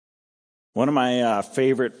One of my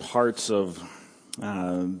favorite parts of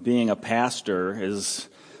being a pastor is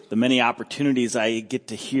the many opportunities I get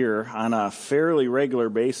to hear on a fairly regular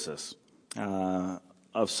basis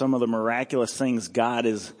of some of the miraculous things God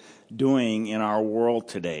is doing in our world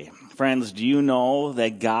today. Friends, do you know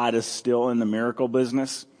that God is still in the miracle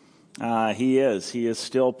business? He is. He is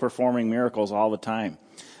still performing miracles all the time.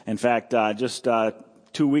 In fact, just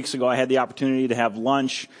 2 weeks ago, I had the opportunity to have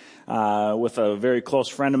lunch with a very close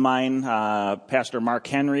friend of mine, Pastor Mark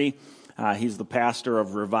Henry. He's the pastor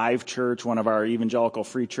of Revive Church, one of our evangelical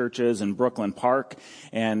free churches in Brooklyn Park.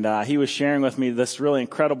 And he was sharing with me this really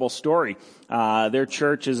incredible story. Their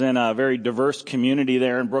church is in a very diverse community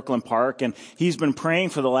there in Brooklyn Park, and he's been praying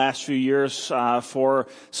for the last few years for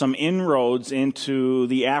some inroads into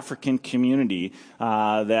the African community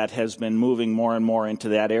that has been moving more and more into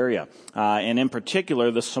that area, and in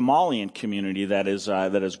particular the Somalian community that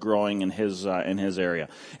is growing in his area.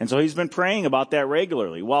 And so he's been praying about that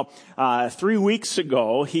regularly. Well, 3 weeks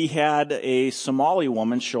ago he had a Somali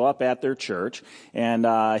woman show up at their church, and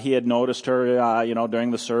he had noticed her,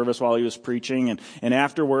 during the service while he was preaching. And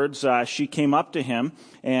afterwards, she came up to him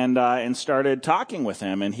and started talking with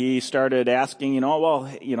him. And he started asking,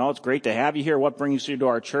 it's great to have you here. What brings you to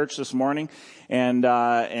our church this morning?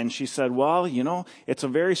 And she said, it's a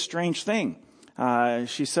very strange thing.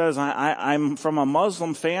 She says, I'm from a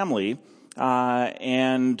Muslim family,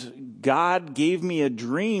 and God gave me a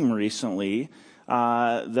dream recently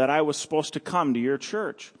that I was supposed to come to your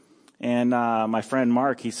church. And my friend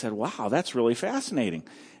Mark, he said, wow, that's really fascinating.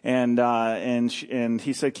 And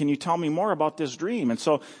he said, can you tell me more about this dream? And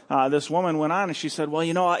so this woman went on and she said,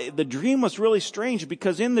 the dream was really strange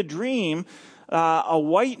because in the dream, a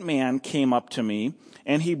white man came up to me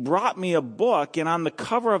and he brought me a book, and on the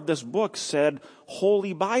cover of this book said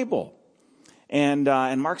Holy Bible. And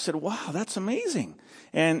Mark said, wow, that's amazing.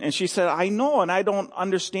 And she said, I know, and I don't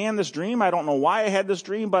understand this dream. I don't know why I had this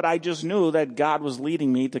dream, but I just knew that God was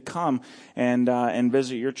leading me to come and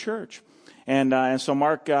visit your church. And so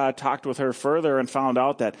Mark talked with her further and found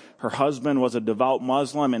out that her husband was a devout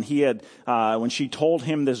Muslim, and he had, when she told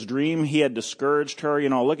him this dream, he had discouraged her.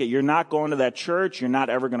 You're not going to that church. You're not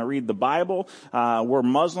ever going to read the Bible. We're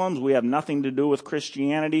Muslims. We have nothing to do with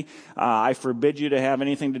Christianity. I forbid you to have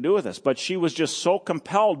anything to do with this. But she was just so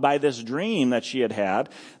compelled by this dream that she had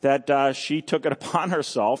that she took it upon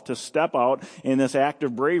herself to step out in this act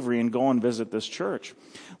of bravery and go and visit this church.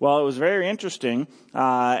 Well, it was very interesting.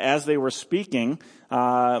 As they were speaking,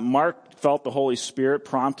 Mark felt the Holy Spirit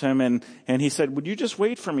prompt him, and he said, would you just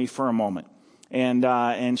wait for me for a moment?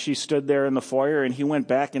 And she stood there in the foyer, and he went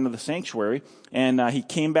back into the sanctuary, and he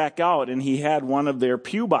came back out, and he had one of their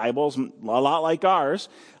pew Bibles, a lot like ours,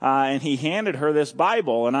 and he handed her this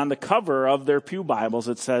Bible, and on the cover of their pew Bibles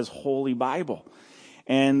it says Holy Bible.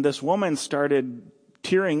 And this woman started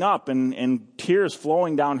tearing up and tears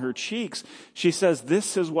flowing down her cheeks. She says,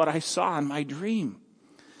 this is what I saw in my dream.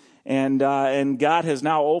 And God has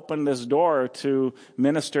now opened this door to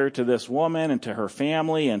minister to this woman and to her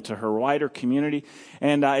family and to her wider community.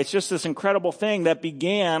 And it's just this incredible thing that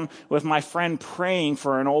began with my friend praying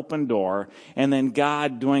for an open door, and then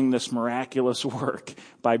God doing this miraculous work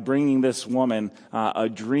by bringing this woman a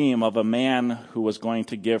dream of a man who was going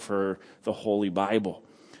to give her the Holy Bible.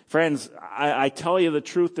 Friends, I tell you the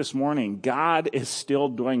truth this morning, God is still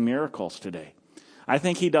doing miracles today. I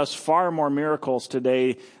think he does far more miracles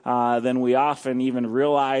today than we often even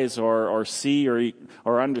realize or see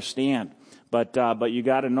or understand. But you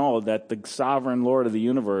got to know that the sovereign Lord of the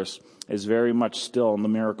universe is very much still in the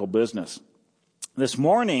miracle business. This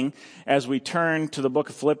morning, as we turn to the book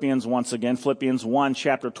of Philippians once again, Philippians 1,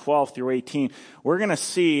 chapter 12 through 18, we're going to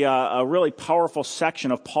see a really powerful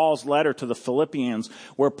section of Paul's letter to the Philippians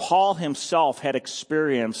where Paul himself had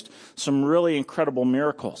experienced some really incredible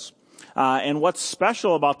miracles. And what's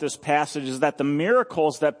special about this passage is that the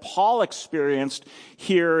miracles that Paul experienced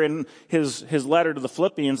here in his letter to the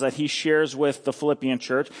Philippians that he shares with the Philippian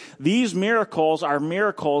church, these miracles are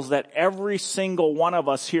miracles that every single one of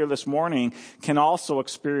us here this morning can also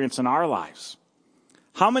experience in our lives.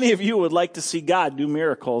 How many of you would like to see God do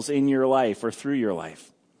miracles in your life or through your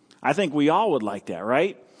life? I think we all would like that,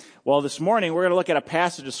 right? Well, this morning we're going to look at a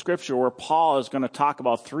passage of Scripture where Paul is going to talk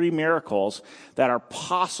about 3 miracles that are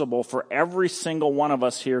possible for every single one of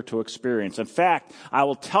us here to experience. In fact, I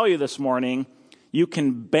will tell you this morning, you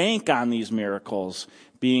can bank on these miracles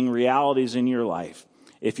being realities in your life.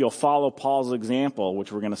 if you'll follow Paul's example,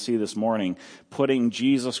 which we're going to see this morning, putting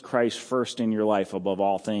Jesus Christ first in your life above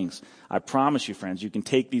all things. I promise you, friends, you can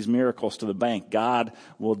take these miracles to the bank. God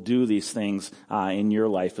will do these things in your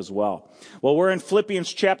life as well. Well, we're in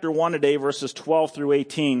Philippians chapter 1 today, verses 12 through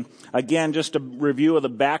 18. Again, just a review of the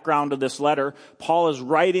background of this letter. Paul is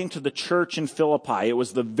writing to the church in Philippi. It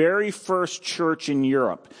was the very first church in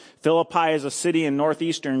Europe. Philippi is a city in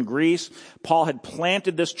northeastern Greece. Paul had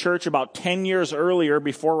planted this church about 10 years earlier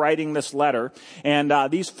before writing this letter. And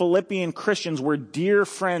these Philippian Christians were dear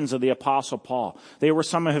friends of the Apostle Paul. They were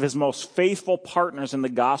some of his most faithful partners in the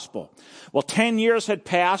gospel. Well, 10 years had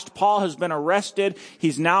passed. Paul has been arrested.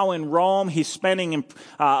 He's now in Rome. He's spending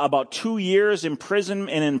about 2 years in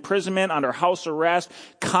imprisonment under house arrest,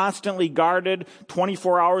 constantly guarded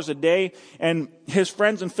 24 hours a day. And his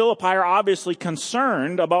friends in Philippi are obviously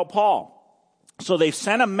concerned about Paul. So they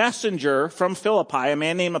sent a messenger from Philippi, a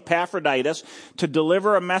man named Epaphroditus, to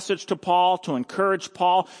deliver a message to Paul, to encourage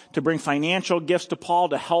Paul, to bring financial gifts to Paul,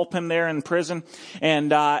 to help him there in prison.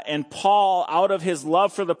 And Paul, out of his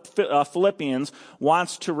love for the Philippians,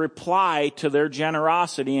 wants to reply to their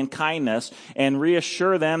generosity and kindness and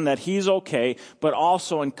reassure them that he's okay, but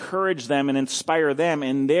also encourage them and inspire them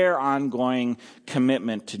in their ongoing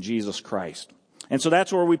commitment to Jesus Christ. And so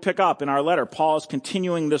that's where we pick up in our letter. Paul is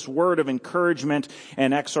continuing this word of encouragement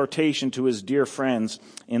and exhortation to his dear friends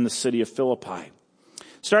in the city of Philippi.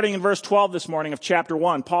 Starting in verse 12 this morning of chapter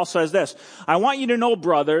 1, Paul says this, I want you to know,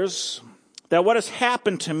 brothers, that what has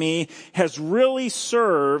happened to me has really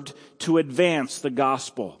served to advance the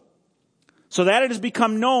gospel, so that it has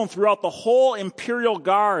become known throughout the whole imperial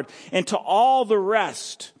guard and to all the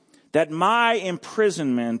rest that my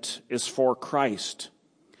imprisonment is for Christ.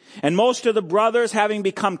 And most of the brothers, having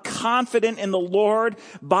become confident in the Lord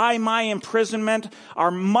by my imprisonment,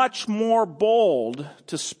 are much more bold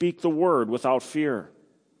to speak the word without fear.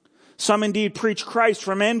 Some indeed preach Christ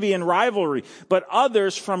from envy and rivalry, but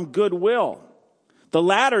others from goodwill. The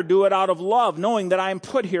latter do it out of love, knowing that I am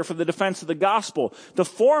put here for the defense of the gospel. The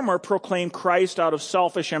former proclaim Christ out of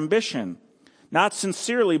selfish ambition, not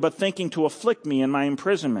sincerely, but thinking to afflict me in my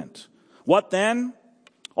imprisonment. What then?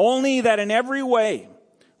 Only that in every way,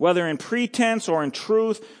 whether in pretense or in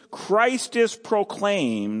truth, Christ is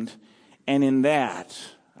proclaimed, and in that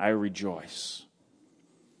I rejoice.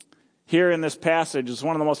 Here in this passage is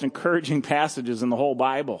one of the most encouraging passages in the whole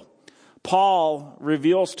Bible. Paul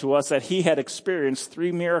reveals to us that he had experienced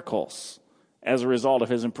 3 miracles as a result of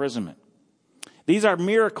his imprisonment. These are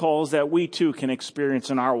miracles that we too can experience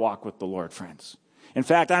in our walk with the Lord, friends. In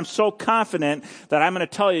fact, I'm so confident that I'm going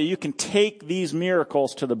to tell you can take these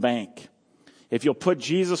miracles to the bank. If you'll put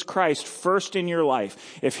Jesus Christ first in your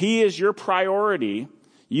life, if he is your priority,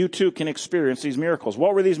 you too can experience these miracles.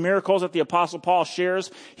 What were these miracles that the Apostle Paul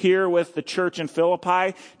shares here with the church in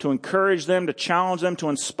Philippi to encourage them, to challenge them, to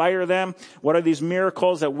inspire them? What are these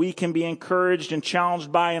miracles that we can be encouraged and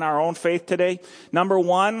challenged by in our own faith today? Number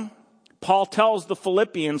 1, Paul tells the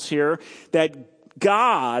Philippians here that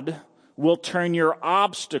God will turn your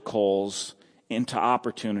obstacles into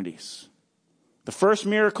opportunities. The first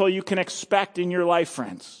miracle you can expect in your life,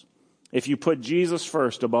 friends, if you put Jesus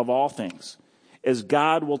first above all things, is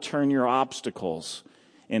God will turn your obstacles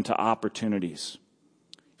into opportunities.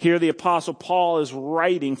 Here the Apostle Paul is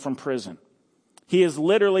writing from prison. He is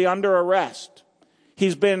literally under arrest.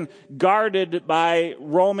 He's been guarded by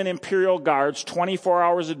Roman imperial guards 24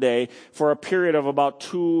 hours a day for a period of about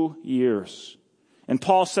 2 years. And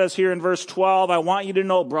Paul says here in verse 12, I want you to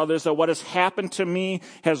know, brothers, that what has happened to me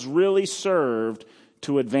has really served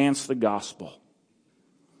to advance the gospel.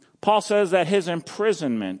 Paul says that his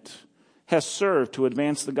imprisonment has served to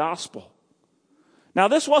advance the gospel. Now,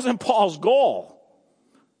 this wasn't Paul's goal,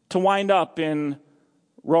 to wind up in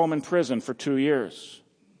Roman prison for 2 years.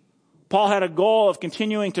 Paul had a goal of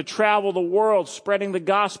continuing to travel the world, spreading the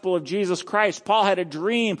gospel of Jesus Christ. Paul had a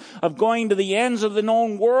dream of going to the ends of the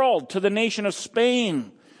known world, to the nation of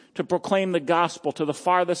Spain, to proclaim the gospel to the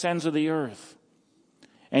farthest ends of the earth.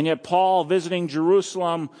 And yet Paul, visiting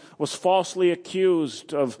Jerusalem, was falsely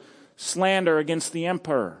accused of slander against the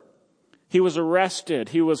emperor. He was arrested,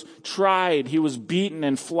 he was tried, he was beaten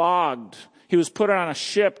and flogged. He was put on a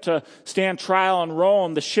ship to stand trial in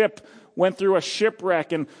Rome. The ship went through a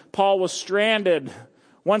shipwreck and Paul was stranded.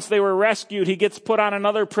 Once they were rescued, he gets put on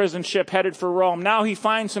another prison ship headed for Rome. Now he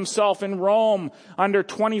finds himself in Rome under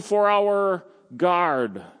 24-hour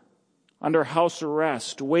guard, under house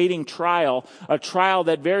arrest, waiting trial, a trial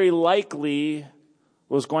that very likely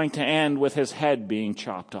was going to end with his head being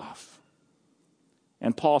chopped off.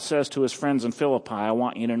 And Paul says to his friends in Philippi, I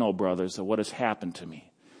want you to know, brothers, that what has happened to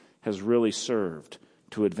me has really served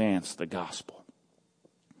to advance the gospel.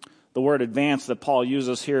 The word advance that Paul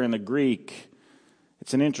uses here in the Greek,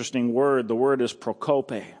 it's an interesting word. The word is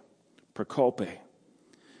prokope. Prokope.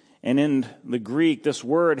 And in the Greek, this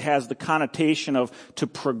word has the connotation of to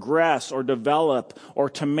progress or develop or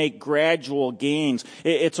to make gradual gains.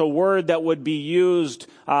 It's a word that would be used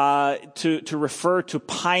to refer to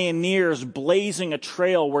pioneers blazing a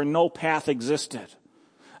trail where no path existed.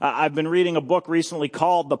 I've been reading a book recently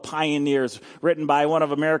called The Pioneers, written by one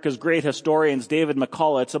of America's great historians, David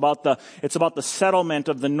McCullough. It's about the settlement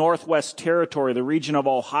of the Northwest Territory, the region of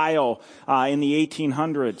Ohio, in the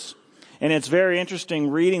 1800s. And it's very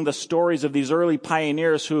interesting reading the stories of these early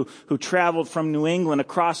pioneers who traveled from New England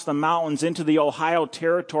across the mountains into the Ohio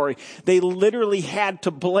Territory. They literally had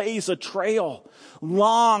to blaze a trail.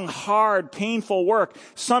 Long, hard, painful work.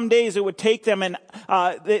 Some days it would take them and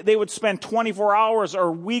they would spend 24 hours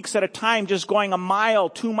or weeks at a time just going a mile,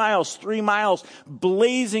 2 miles, 3 miles,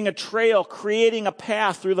 blazing a trail, creating a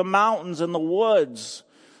path through the mountains and the woods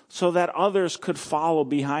so that others could follow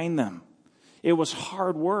behind them. It was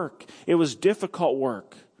hard work. It was difficult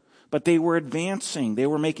work. But they were advancing. They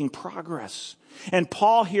were making progress. And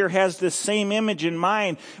Paul here has this same image in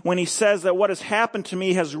mind when he says that what has happened to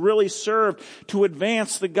me has really served to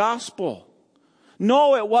advance the gospel.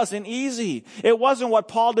 No, it wasn't easy. It wasn't what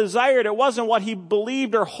Paul desired. It wasn't what he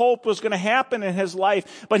believed or hoped was going to happen in his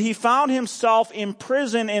life. But he found himself in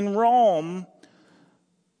prison in Rome.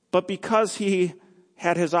 But because he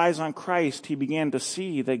had his eyes on Christ, he began to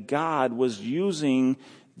see that God was using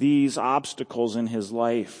these obstacles in his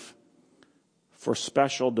life for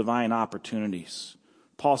special divine opportunities.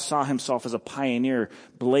 Paul saw himself as a pioneer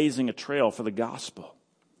blazing a trail for the gospel.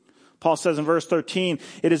 Paul says in verse 13,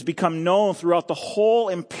 it has become known throughout the whole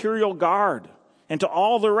imperial guard and to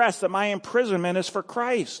all the rest that my imprisonment is for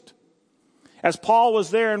Christ. As Paul was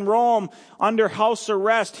there in Rome under house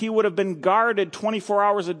arrest, he would have been guarded 24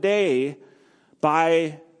 hours a day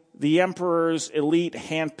by the emperor's elite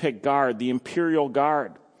handpicked guard, the imperial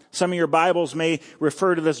guard. Some of your Bibles may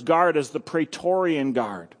refer to this guard as the Praetorian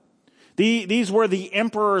Guard. These were the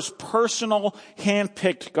emperor's personal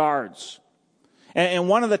handpicked guards. And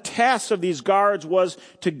one of the tasks of these guards was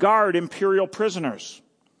to guard imperial prisoners.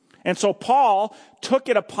 And so Paul took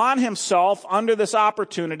it upon himself under this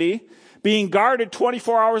opportunity, being guarded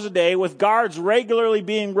 24 hours a day with guards regularly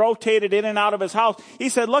being rotated in and out of his house. He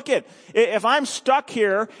said, look if I'm stuck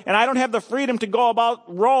here and I don't have the freedom to go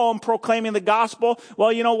about Rome proclaiming the gospel,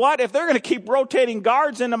 well, you know what? If they're going to keep rotating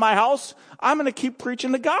guards into my house, I'm going to keep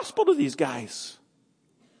preaching the gospel to these guys.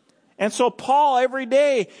 And so Paul every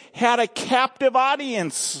day had a captive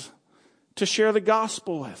audience to share the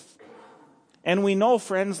gospel with. And we know,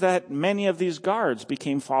 friends, that many of these guards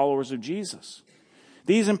became followers of Jesus.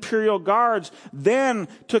 These imperial guards then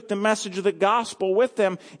took the message of the gospel with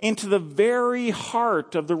them into the very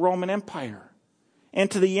heart of the Roman Empire and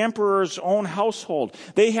to the emperor's own household.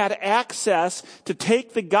 They had access to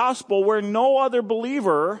take the gospel where no other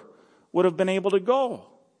believer would have been able to go.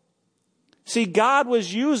 See, God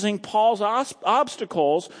was using Paul's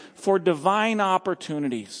obstacles for divine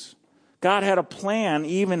opportunities. God had a plan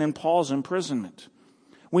even in Paul's imprisonment.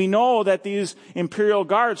 We know that these imperial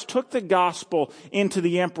guards took the gospel into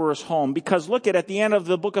the emperor's home because look at the end of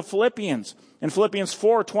the book of Philippians. In Philippians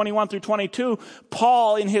 4:21 through 22,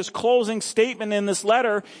 Paul, in his closing statement in this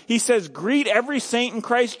letter, he says, greet every saint in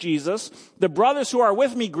Christ Jesus. The brothers who are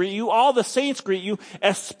with me greet you. All the saints greet you,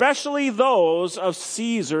 especially those of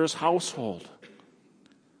Caesar's household.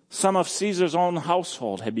 Some of Caesar's own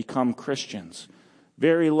household had become Christians,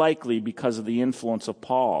 very likely because of the influence of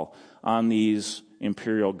Paul on these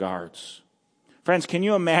imperial guards. Friends, can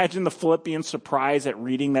you imagine the Philippians' surprise at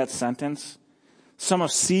reading that sentence? Some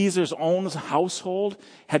of Caesar's own household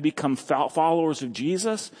had become followers of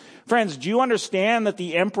Jesus. Friends, do you understand that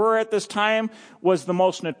the emperor at this time was the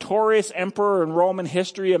most notorious emperor in Roman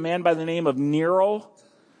history, a man by the name of Nero,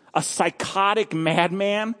 a psychotic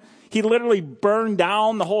madman? He literally burned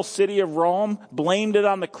down the whole city of Rome, blamed it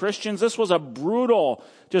on the Christians. This was a brutal,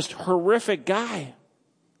 just horrific guy.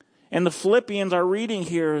 And the Philippians are reading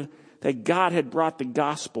here that God had brought the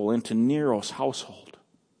gospel into Nero's household.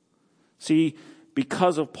 See,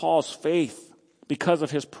 because of Paul's faith, because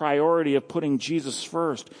of his priority of putting Jesus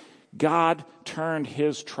first, God turned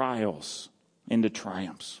his trials into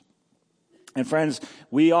triumphs. And friends,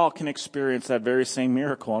 we all can experience that very same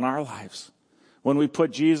miracle in our lives. When we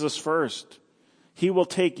put Jesus first, he will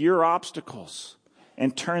take your obstacles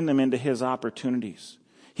and turn them into his opportunities.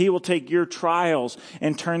 He will take your trials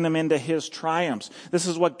and turn them into his triumphs. This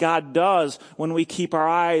is what God does when we keep our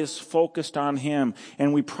eyes focused on him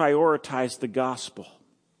and we prioritize the gospel.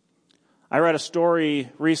 I read a story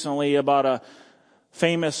recently about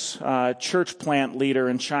famous church plant leader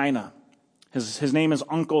in China. His name is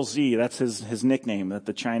Uncle Z. That's his nickname that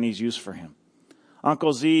the Chinese use for him.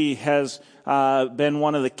 Uncle Z has been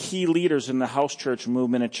one of the key leaders in the house church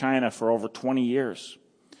movement in China for over 20 years.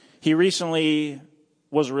 He recently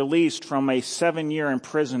was released from a 7-year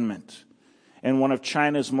imprisonment in one of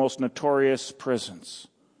China's most notorious prisons.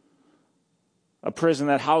 A prison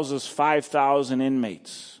that houses 5,000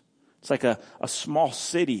 inmates. It's like a small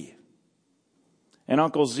city. And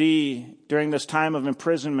Uncle Z, during this time of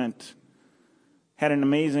imprisonment, had an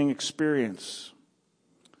amazing experience.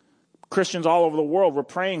 Christians all over the world were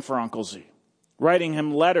praying for Uncle Z, writing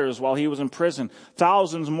him letters while he was in prison.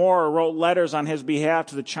 Thousands more wrote letters on his behalf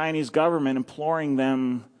to the Chinese government, imploring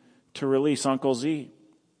them to release Uncle Z.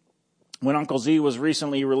 When Uncle Z was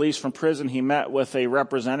recently released from prison, he met with a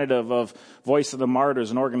representative of Voice of the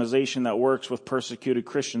Martyrs, an organization that works with persecuted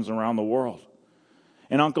Christians around the world.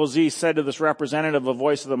 And Uncle Z said to this representative of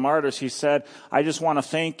Voice of the Martyrs, he said, "I just want to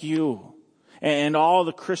thank you and all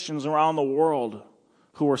the Christians around the world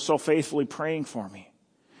who were so faithfully praying for me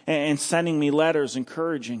and sending me letters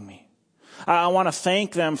encouraging me. I want to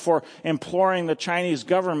thank them for imploring the Chinese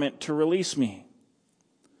government to release me."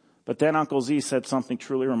 But then Uncle Z said something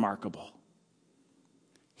truly remarkable.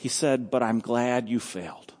 He said, "But I'm glad you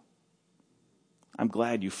failed. I'm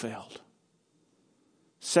glad you failed."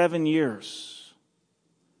 7 years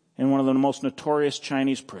in one of the most notorious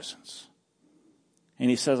Chinese prisons. And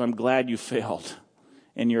he says, "I'm glad you failed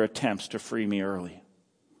in your attempts to free me early."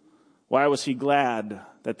 Why was he glad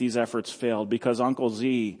that these efforts failed? Because Uncle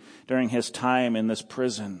Z, during his time in this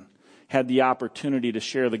prison, had the opportunity to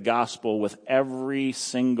share the gospel with every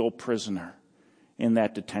single prisoner in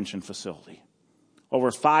that detention facility.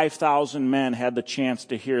 Over 5,000 men had the chance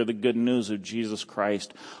to hear the good news of Jesus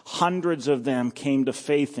Christ. Hundreds of them came to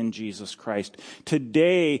faith in Jesus Christ.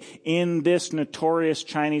 Today, in this notorious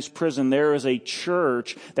Chinese prison, there is a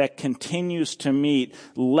church that continues to meet,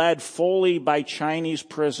 led fully by Chinese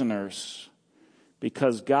prisoners,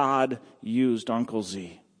 because God used Uncle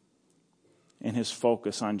Z in his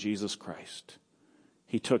focus on Jesus Christ.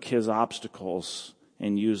 He took his obstacles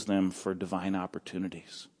and used them for divine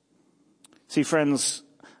opportunities. See, friends,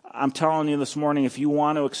 I'm telling you this morning, if you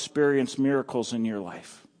want to experience miracles in your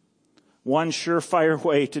life, one surefire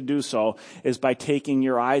way to do so is by taking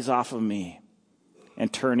your eyes off of me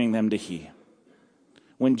and turning them to He.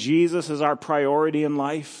 When Jesus is our priority in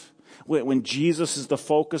life, when Jesus is the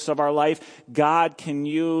focus of our life, God can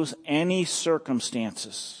use any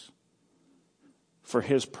circumstances for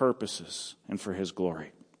His purposes and for His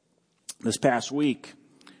glory. This past week,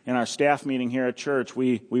 in our staff meeting here at church,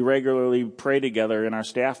 we regularly pray together in our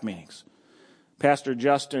staff meetings. Pastor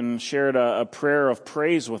Justin shared a prayer of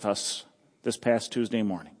praise with us this past Tuesday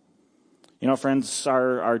morning. You know, friends,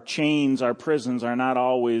 our chains, our prisons are not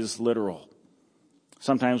always literal.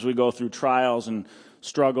 Sometimes we go through trials and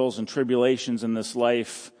struggles and tribulations in this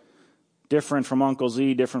life, different from Uncle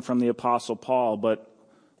Z, different from the Apostle Paul, but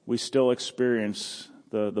we still experience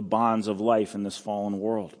the bonds of life in this fallen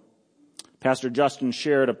world. Pastor Justin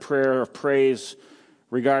shared a prayer of praise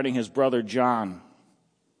regarding his brother John.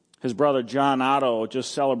 His brother John Otto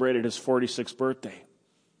just celebrated his 46th birthday.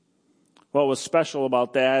 What was special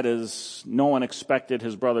about that is no one expected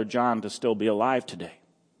his brother John to still be alive today.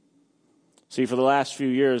 See, for the last few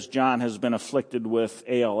years, John has been afflicted with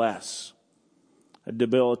ALS, a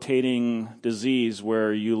debilitating disease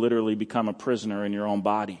where you literally become a prisoner in your own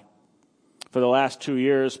body. For the last 2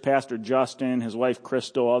 years, Pastor Justin, his wife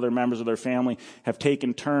Crystal, other members of their family have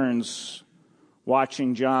taken turns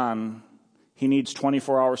watching John. He needs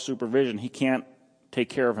 24-hour supervision. He can't take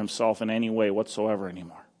care of himself in any way whatsoever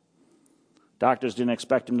anymore. Doctors didn't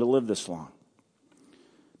expect him to live this long.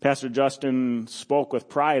 Pastor Justin spoke with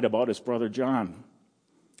pride about his brother John,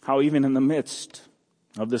 how even in the midst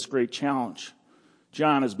of this great challenge,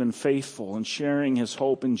 John has been faithful in sharing his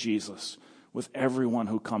hope in Jesus with everyone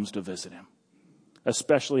who comes to visit him,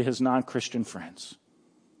 especially his non-Christian friends.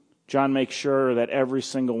 John makes sure that every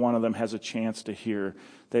single one of them has a chance to hear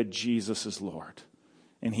that Jesus is Lord,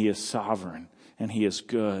 and He is sovereign, and He is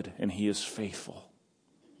good, and He is faithful.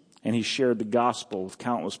 And he shared the gospel with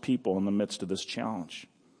countless people in the midst of this challenge.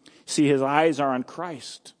 See, his eyes are on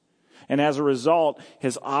Christ. And as a result,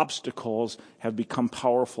 his obstacles have become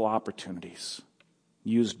powerful opportunities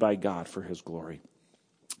used by God for His glory.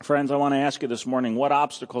 Friends, I want to ask you this morning, what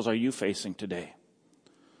obstacles are you facing today?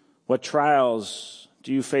 What trials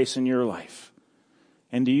do you face in your life?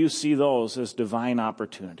 And do you see those as divine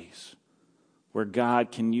opportunities where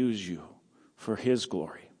God can use you for His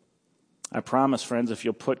glory? I promise, friends, if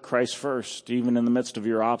you'll put Christ first, even in the midst of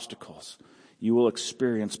your obstacles, you will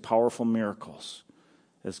experience powerful miracles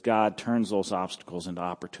as God turns those obstacles into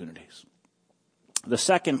opportunities. The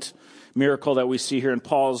second miracle that we see here in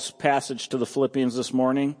Paul's passage to the Philippians this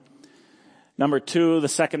morning, number 2, the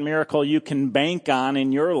second miracle you can bank on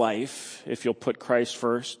in your life if you'll put Christ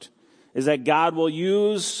first, is that God will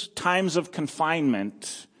use times of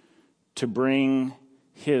confinement to bring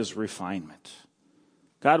His refinement.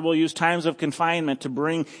 God will use times of confinement to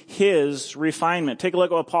bring His refinement. Take a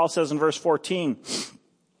look at what Paul says in verse 14.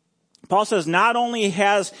 Paul says not only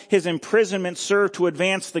has his imprisonment served to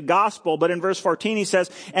advance the gospel, but in verse 14 he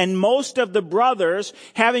says, and most of the brothers,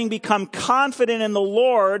 having become confident in the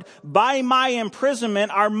Lord by my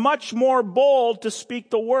imprisonment, are much more bold to speak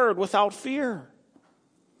the word without fear.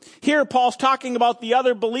 Here Paul's talking about the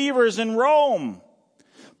other believers in Rome.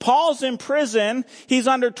 Paul's in prison. He's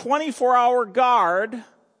under 24-hour guard.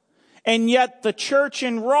 And yet the church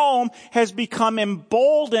in Rome has become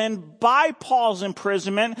emboldened by Paul's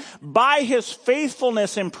imprisonment, by his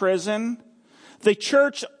faithfulness in prison. The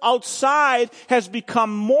church outside has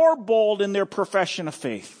become more bold in their profession of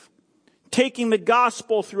faith, taking the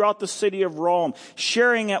gospel throughout the city of Rome,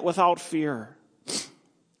 sharing it without fear.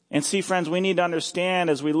 And see, friends, we need to understand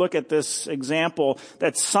as we look at this example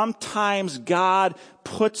that sometimes God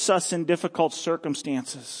puts us in difficult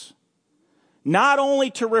circumstances. Not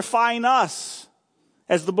only to refine us,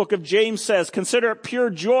 as the book of James says, consider it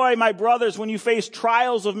pure joy, my brothers, when you face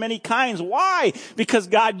trials of many kinds. Why? Because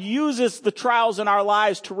God uses the trials in our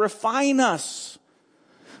lives to refine us.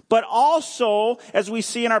 But also, as we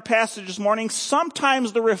see in our passage this morning,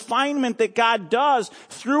 sometimes the refinement that God does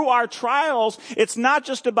through our trials, it's not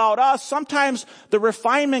just about us. Sometimes the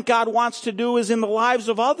refinement God wants to do is in the lives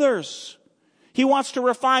of others. He wants to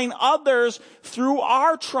refine others through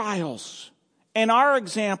our trials. And our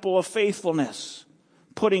example of faithfulness,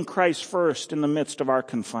 putting Christ first in the midst of our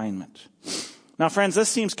confinement. Now, friends, this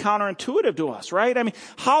seems counterintuitive to us, right? I mean,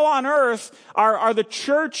 how on earth are the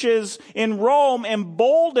churches in Rome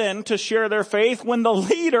emboldened to share their faith when the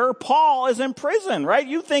leader, Paul, is in prison, right?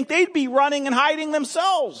 You'd think they'd be running and hiding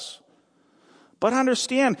themselves. But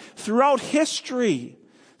understand, throughout history,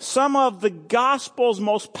 some of the gospel's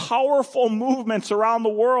most powerful movements around the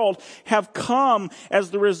world have come as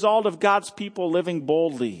the result of God's people living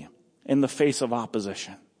boldly in the face of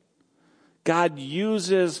opposition. God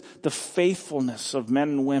uses the faithfulness of men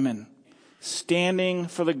and women standing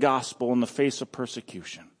for the gospel in the face of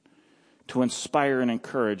persecution to inspire and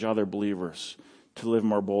encourage other believers to live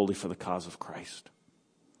more boldly for the cause of Christ.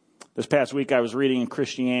 This past week I was reading in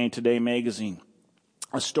Christianity Today magazine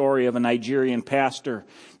a story of a Nigerian pastor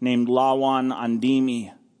named Lawan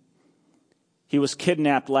Andimi. He was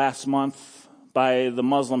kidnapped last month by the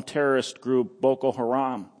Muslim terrorist group Boko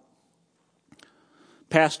Haram.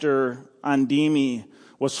 Pastor Andimi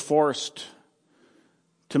was forced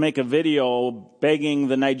to make a video begging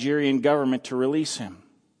the Nigerian government to release him.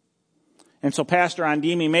 And so Pastor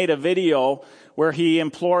Andimi made a video where he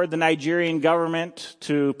implored the Nigerian government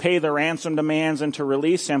to pay the ransom demands and to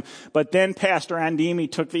release him. But then Pastor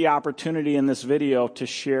Andimi took the opportunity in this video to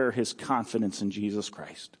share his confidence in Jesus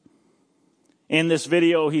Christ. In this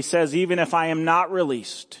video, he says, even if I am not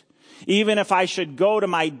released, even if I should go to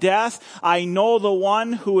my death, I know the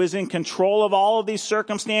one who is in control of all of these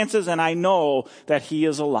circumstances, and I know that he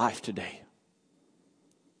is alive today.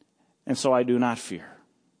 And so I do not fear.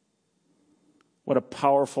 What a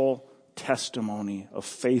powerful testimony of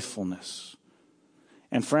faithfulness.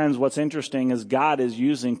 And friends, what's interesting is God is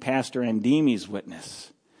using Pastor Andimi's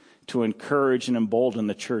witness to encourage and embolden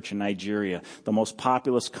the church in Nigeria, the most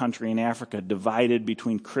populous country in Africa, divided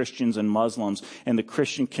between Christians and Muslims. And the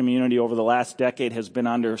Christian community over the last decade has been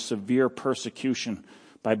under severe persecution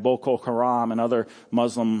by Boko Haram and other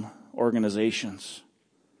Muslim organizations.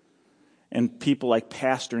 And people like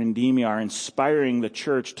Pastor Andimi are inspiring the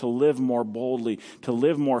church to live more boldly, to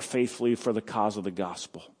live more faithfully for the cause of the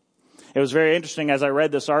gospel. It was very interesting as I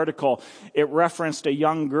read this article. It referenced a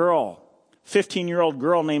young girl, 15-year-old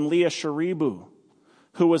girl named Leah Sharibu,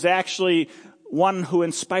 who was actually one who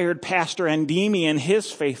inspired Pastor Andimi in his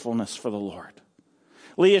faithfulness for the Lord.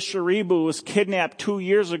 Leah Sharibu was kidnapped 2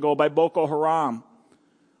 years ago by Boko Haram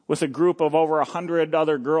with a group of over 100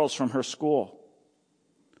 other girls from her school.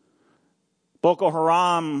 Boko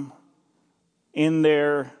Haram, in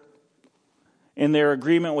their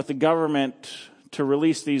agreement with the government to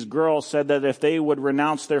release these girls, said that if they would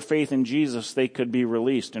renounce their faith in Jesus, they could be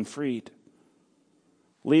released and freed.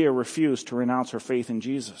 Leah refused to renounce her faith in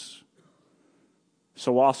Jesus.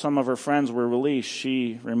 So while some of her friends were released,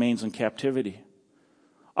 she remains in captivity.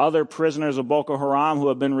 Other prisoners of Boko Haram who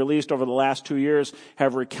have been released over the last 2 years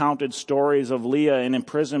have recounted stories of Leah in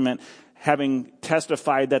imprisonment having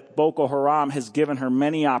testified that Boko Haram has given her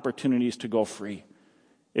many opportunities to go free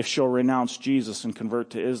if she'll renounce Jesus and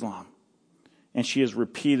convert to Islam. And she has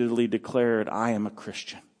repeatedly declared, I am a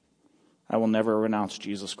Christian. I will never renounce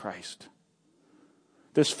Jesus Christ.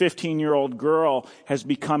 This 15-year-old girl has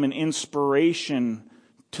become an inspiration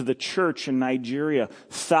to the church in Nigeria.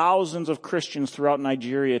 Thousands of Christians throughout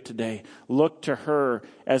Nigeria today look to her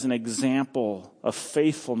as an example of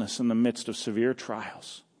faithfulness in the midst of severe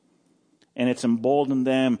trials. And it's emboldened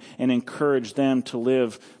them and encouraged them to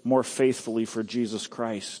live more faithfully for Jesus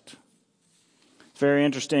Christ. It's very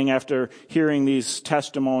interesting after hearing these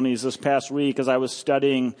testimonies this past week as I was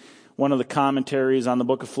studying one of the commentaries on the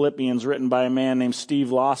book of Philippians written by a man named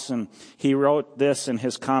Steve Lawson. He wrote this in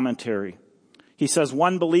his commentary. He says,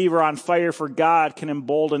 one believer on fire for God can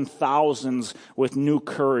embolden thousands with new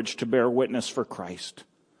courage to bear witness for Christ.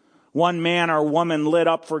 One man or woman lit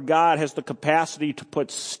up for God has the capacity to put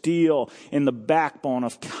steel in the backbone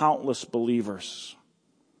of countless believers.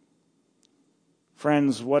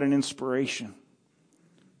 Friends, what an inspiration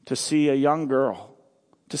to see a young girl,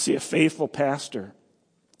 to see a faithful pastor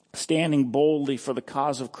standing boldly for the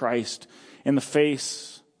cause of Christ in the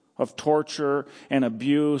face of torture and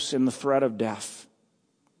abuse and the threat of death.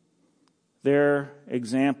 Their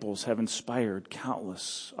examples have inspired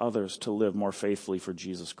countless others to live more faithfully for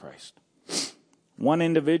Jesus Christ. One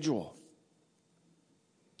individual.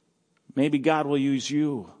 Maybe God will use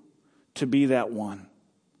you to be that one.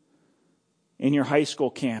 In your high school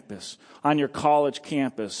campus, on your college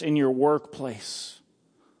campus, in your workplace.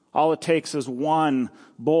 All it takes is one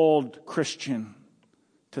bold Christian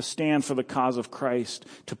to stand for the cause of Christ,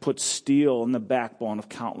 to put steel in the backbone of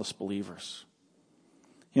countless believers.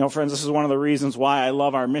 You know, friends, this is one of the reasons why I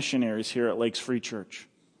love our missionaries here at Lakes Free Church.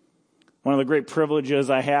 One of the great privileges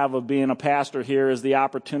I have of being a pastor here is the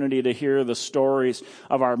opportunity to hear the stories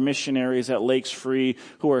of our missionaries at Lakes Free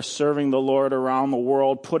who are serving the Lord around the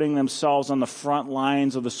world, putting themselves on the front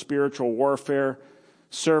lines of the spiritual warfare,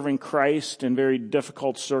 serving Christ in very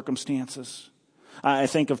difficult circumstances. I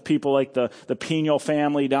think of people like the Pino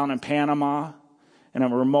family down in Panama, in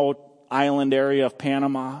a remote island area of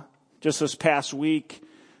Panama. Just this past week,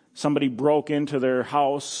 somebody broke into their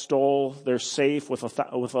house, stole their safe with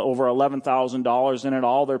over $11,000 in it,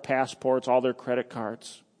 all their passports, all their credit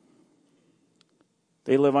cards.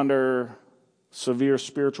 They live under severe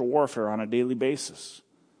spiritual warfare on a daily basis,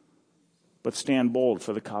 but stand bold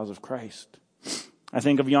for the cause of Christ. I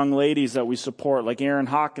think of young ladies that we support, like Erin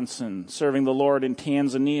Hawkinson, serving the Lord in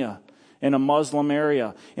Tanzania, in a Muslim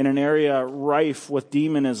area, in an area rife with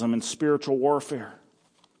demonism and spiritual warfare.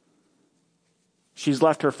 She's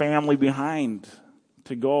left her family behind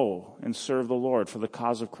to go and serve the Lord for the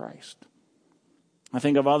cause of Christ. I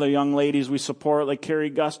think of other young ladies we support, like Carrie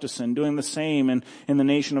Gustafson, doing the same in the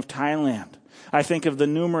nation of Thailand. I think of the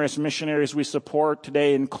numerous missionaries we support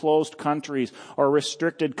today in closed countries or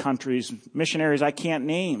restricted countries, missionaries I can't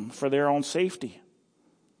name for their own safety.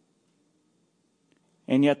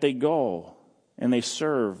 And yet they go and they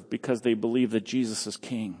serve because they believe that Jesus is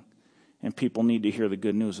King and people need to hear the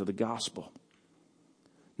good news of the gospel.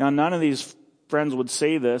 Now, none of these friends would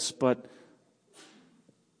say this, but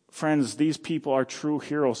friends, these people are true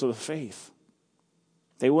heroes of the faith.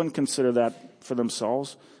 They wouldn't consider that for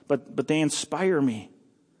themselves, but they inspire me.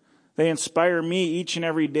 They inspire me each and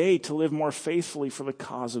every day to live more faithfully for the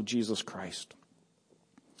cause of Jesus Christ.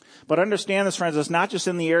 But understand this, friends, it's not just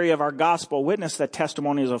in the area of our gospel witness that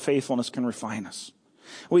testimonies of faithfulness can refine us.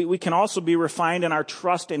 We can also be refined in our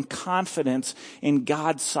trust and confidence in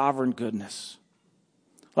God's sovereign goodness.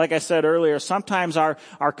 Like I said earlier, sometimes our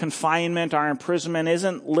confinement, our imprisonment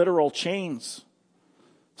isn't literal chains.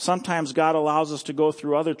 Sometimes God allows us to go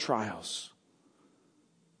through other trials.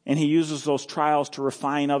 And He uses those trials to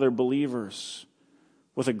refine other believers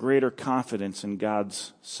with a greater confidence in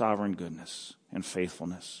God's sovereign goodness and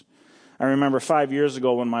faithfulness. I remember 5 years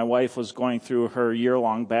ago when my wife was going through her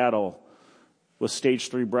year-long battle with stage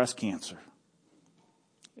 3 breast cancer.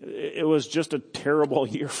 It was just a terrible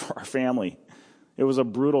year for our family. It was a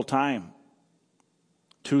brutal time.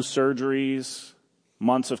 2 surgeries,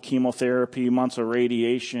 months of chemotherapy, months of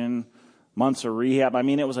radiation, months of rehab. I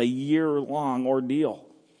mean, it was a year-long ordeal.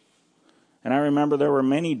 And I remember there were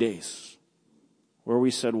many days where we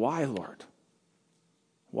said, why, Lord?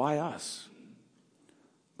 Why us?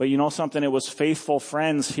 But you know something? It was faithful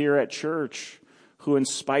friends here at church who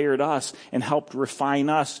inspired us and helped refine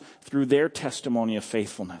us through their testimony of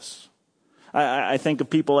faithfulness. I think of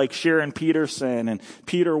people like Sharon Peterson and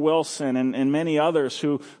Peter Wilson and many others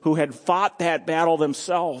who had fought that battle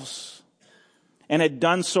themselves and had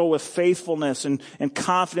done so with faithfulness and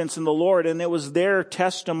confidence in the Lord. And it was their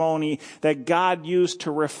testimony that God used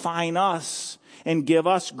to refine us and give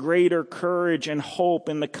us greater courage and hope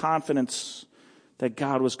in the confidence that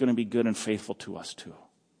God was going to be good and faithful to us too.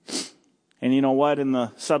 And you know what? In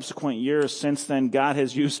the subsequent years since then, God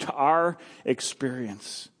has used our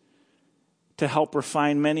experience to help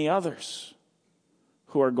refine many others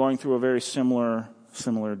who are going through a very similar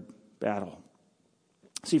battle.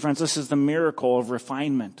 See, friends, this is the miracle of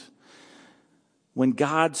refinement. When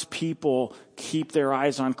God's people keep their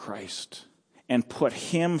eyes on Christ and put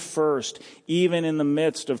Him first, even in the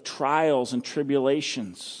midst of trials and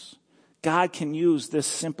tribulations, God can use this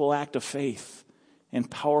simple act of faith in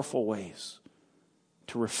powerful ways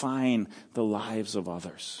to refine the lives of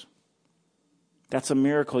others. That's a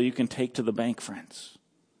miracle you can take to the bank, friends.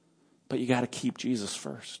 But you got to keep Jesus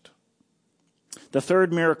first. The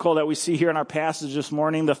third miracle that we see here in our passage this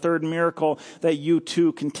morning, the third miracle that you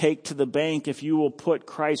too can take to the bank if you will put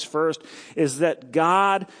Christ first, is that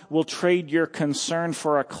God will trade your concern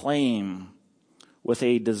for acclaim with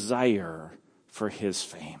a desire for His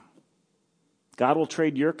fame. God will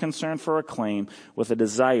trade your concern for acclaim with a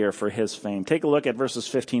desire for His fame. Take a look at verses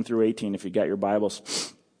 15 through 18 if you got your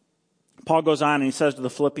Bibles. Paul goes on and he says to the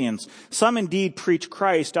Philippians, "Some indeed preach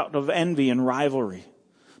Christ out of envy and rivalry,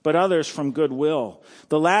 but others from goodwill.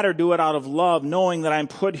 The latter do it out of love, knowing that I am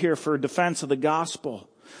put here for defense of the gospel.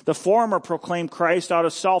 The former proclaim Christ out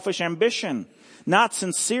of selfish ambition, not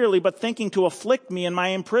sincerely, but thinking to afflict me in my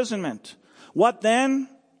imprisonment. What then?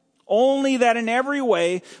 Only that in every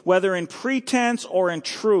way, whether in pretense or in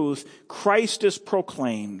truth, Christ is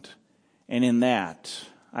proclaimed, and in that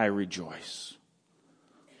I rejoice."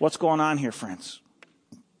 What's going on here, friends?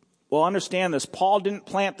 Well, understand this. Paul didn't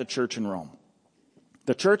plant the church in Rome.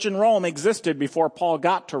 The church in Rome existed before Paul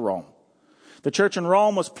got to Rome. The church in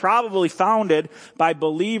Rome was probably founded by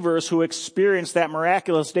believers who experienced that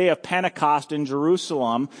miraculous day of Pentecost in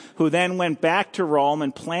Jerusalem, who then went back to Rome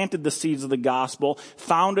and planted the seeds of the gospel,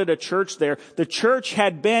 founded a church there. The church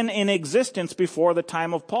had been in existence before the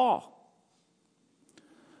time of Paul.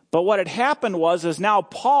 But what had happened is now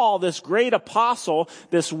Paul, this great apostle,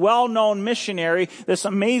 this well-known missionary, this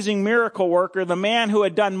amazing miracle worker, the man who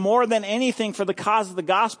had done more than anything for the cause of the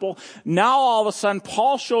gospel, now all of a sudden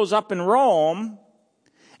Paul shows up in Rome,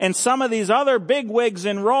 and some of these other bigwigs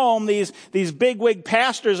in Rome, these bigwig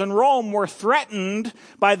pastors in Rome were threatened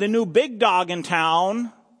by the new big dog in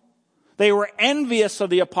town. They were envious of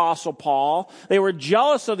the apostle Paul. They were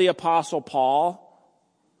jealous of the apostle Paul.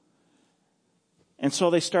 And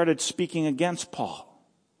so they started speaking against Paul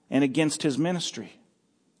and against his ministry.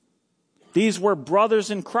 These were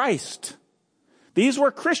brothers in Christ. These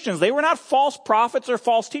were Christians. They were not false prophets or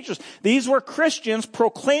false teachers. These were Christians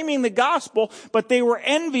proclaiming the gospel, but they were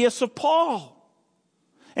envious of Paul.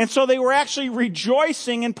 And so they were actually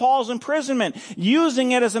rejoicing in Paul's imprisonment,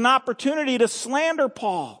 using it as an opportunity to slander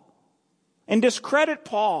Paul and discredit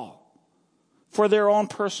Paul for their own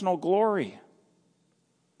personal glory.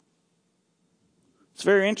 It's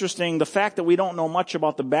very interesting. The fact that we don't know much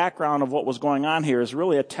about the background of what was going on here is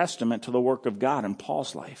really a testament to the work of God in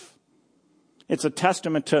Paul's life. It's a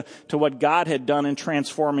testament to what God had done in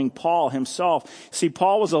transforming Paul himself. See,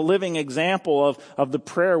 Paul was a living example of the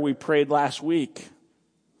prayer we prayed last week.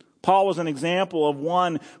 Paul was an example of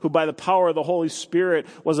one who by the power of the Holy Spirit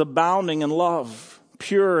was abounding in love,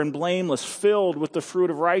 pure and blameless, filled with the fruit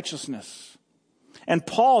of righteousness. And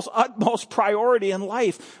Paul's utmost priority in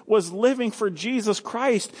life was living for Jesus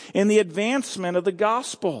Christ in the advancement of the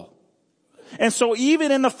gospel. And so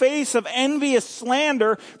even in the face of envious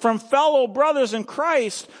slander from fellow brothers in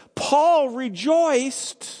Christ, Paul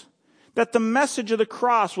rejoiced that the message of the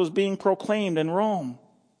cross was being proclaimed in Rome.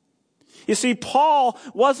 You see, Paul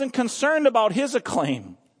wasn't concerned about his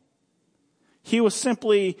acclaim. He was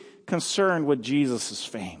simply concerned with Jesus'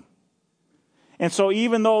 fame. And so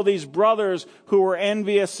even though these brothers who were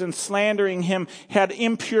envious and slandering him had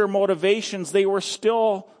impure motivations, they were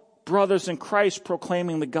still brothers in Christ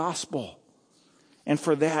proclaiming the gospel. And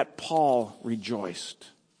for that, Paul rejoiced.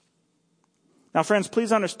 Now, friends,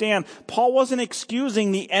 please understand, Paul wasn't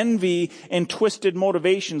excusing the envy and twisted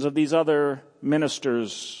motivations of these other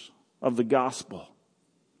ministers of the gospel.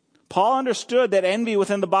 Paul understood that envy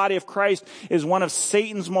within the body of Christ is one of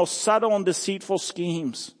Satan's most subtle and deceitful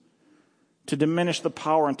schemes to diminish the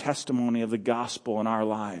power and testimony of the gospel in our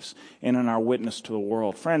lives and in our witness to the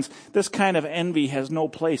world. Friends, this kind of envy has no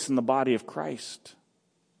place in the body of Christ.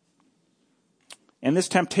 And this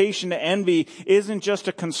temptation to envy isn't just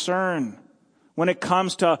a concern when it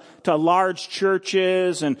comes to large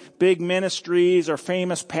churches and big ministries or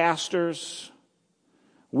famous pastors.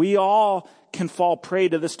 We all can fall prey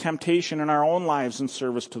to this temptation in our own lives in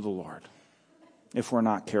service to the Lord if we're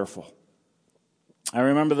not careful. I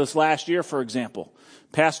remember this last year, for example.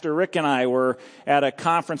 Pastor Rick and I were at a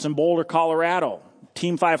conference in Boulder, Colorado,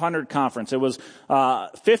 Team 500 conference. It was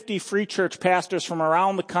 50 free church pastors from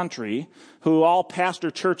around the country who all pastor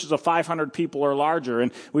churches of 500 people or larger.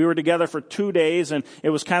 And we were together for 2 days, and it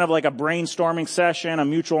was kind of like a brainstorming session, a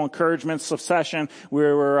mutual encouragement session. We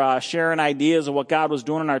were sharing ideas of what God was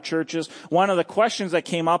doing in our churches. One of the questions that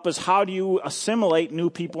came up is, how do you assimilate new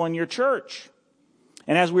people in your church?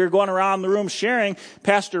 And as we were going around the room sharing,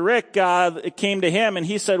 Pastor Rick, it came to him and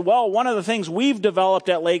he said, well, one of the things we've developed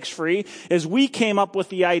at Lakes Free is we came up with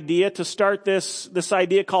the idea to start this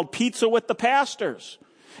idea called Pizza with the Pastors.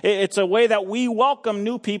 It's a way that we welcome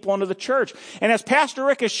new people into the church. And as Pastor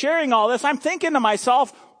Rick is sharing all this, I'm thinking to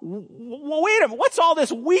myself, well, wait a minute, what's all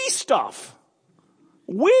this we stuff?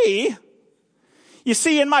 We? You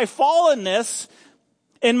see, in my fallenness,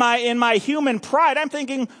 in my human pride, I'm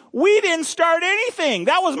thinking, we didn't start anything.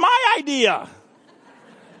 That was my idea.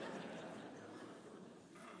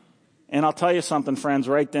 And I'll tell you something, friends,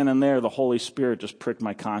 right then and there, the Holy Spirit just pricked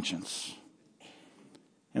my conscience.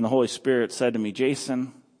 And the Holy Spirit said to me,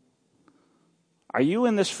 Jason, are you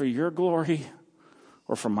in this for your glory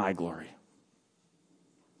or for my glory?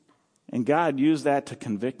 And God used that to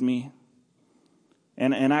convict me.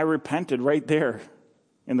 And I repented right there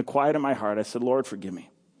in the quiet of my heart. I said, Lord, forgive me.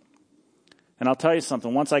 And I'll tell you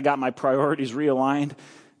something, once I got my priorities realigned,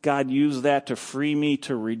 God used that to free me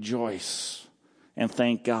to rejoice and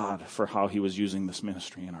thank God for how he was using this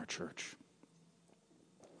ministry in our church.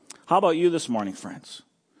 How about you this morning, friends?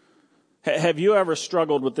 Have you ever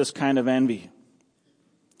struggled with this kind of envy?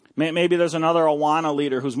 Maybe there's another Awana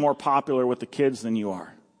leader who's more popular with the kids than you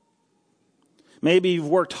are. Maybe you've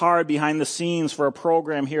worked hard behind the scenes for a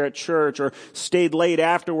program here at church or stayed late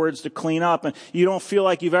afterwards to clean up and you don't feel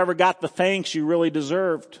like you've ever got the thanks you really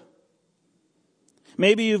deserved.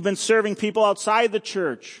 Maybe you've been serving people outside the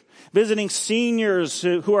church, visiting seniors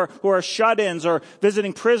who are shut-ins or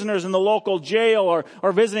visiting prisoners in the local jail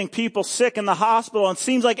or visiting people sick in the hospital, and it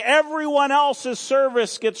seems like everyone else's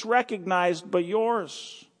service gets recognized but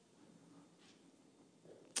yours.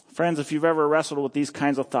 Friends, if you've ever wrestled with these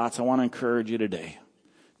kinds of thoughts, I want to encourage you today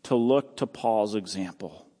to look to Paul's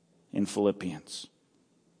example in Philippians.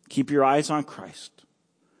 Keep your eyes on Christ.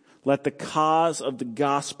 Let the cause of the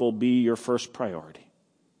gospel be your first priority.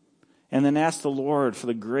 And then ask the Lord for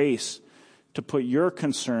the grace to put your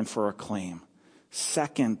concern for acclaim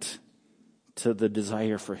second to the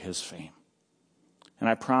desire for his fame. And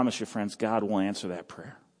I promise you, friends, God will answer that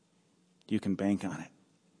prayer. You can bank on it.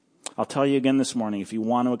 I'll tell you again this morning, if you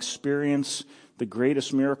want to experience the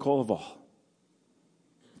greatest miracle of all,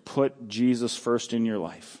 put Jesus first in your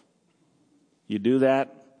life. You do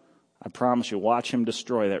that, I promise you, watch him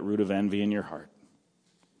destroy that root of envy in your heart.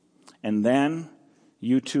 And then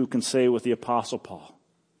you too can say with the Apostle Paul,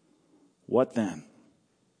 what then?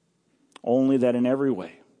 Only that in every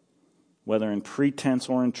way, whether in pretense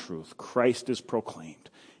or in truth, Christ is proclaimed,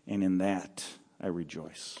 and in that I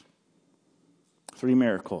rejoice. 3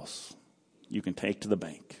 miracles you can take to the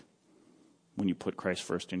bank when you put Christ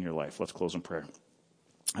first in your life. Let's close in prayer.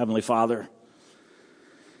 Heavenly Father,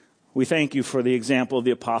 we thank you for the example of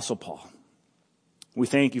the Apostle Paul. We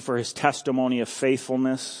thank you for his testimony of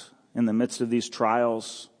faithfulness in the midst of these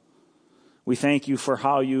trials. We thank you for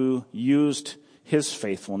how you used his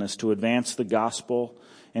faithfulness to advance the gospel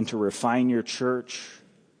and to refine your church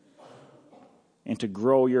and to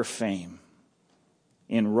grow your fame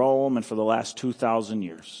in Rome and for the last 2,000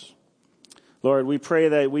 years. Lord, we pray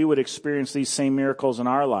that we would experience these same miracles in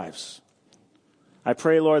our lives. I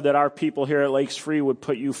pray, Lord, that our people here at Lakes Free would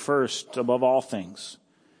put you first above all things,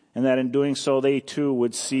 and that in doing so they too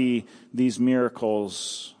would see these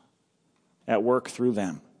miracles at work through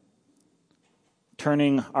them,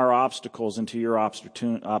 turning our obstacles into your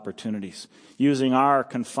opportunities, using our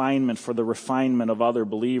confinement for the refinement of other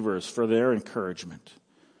believers, for their encouragement.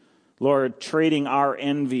 Lord, trading our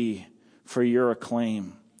envy for your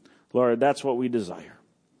acclaim. Lord, that's what we desire.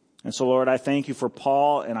 And so, Lord, I thank you for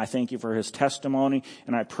Paul, and I thank you for his testimony,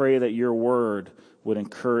 and I pray that your word would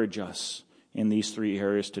encourage us in these 3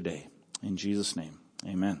 areas today. In Jesus' name,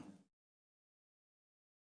 amen.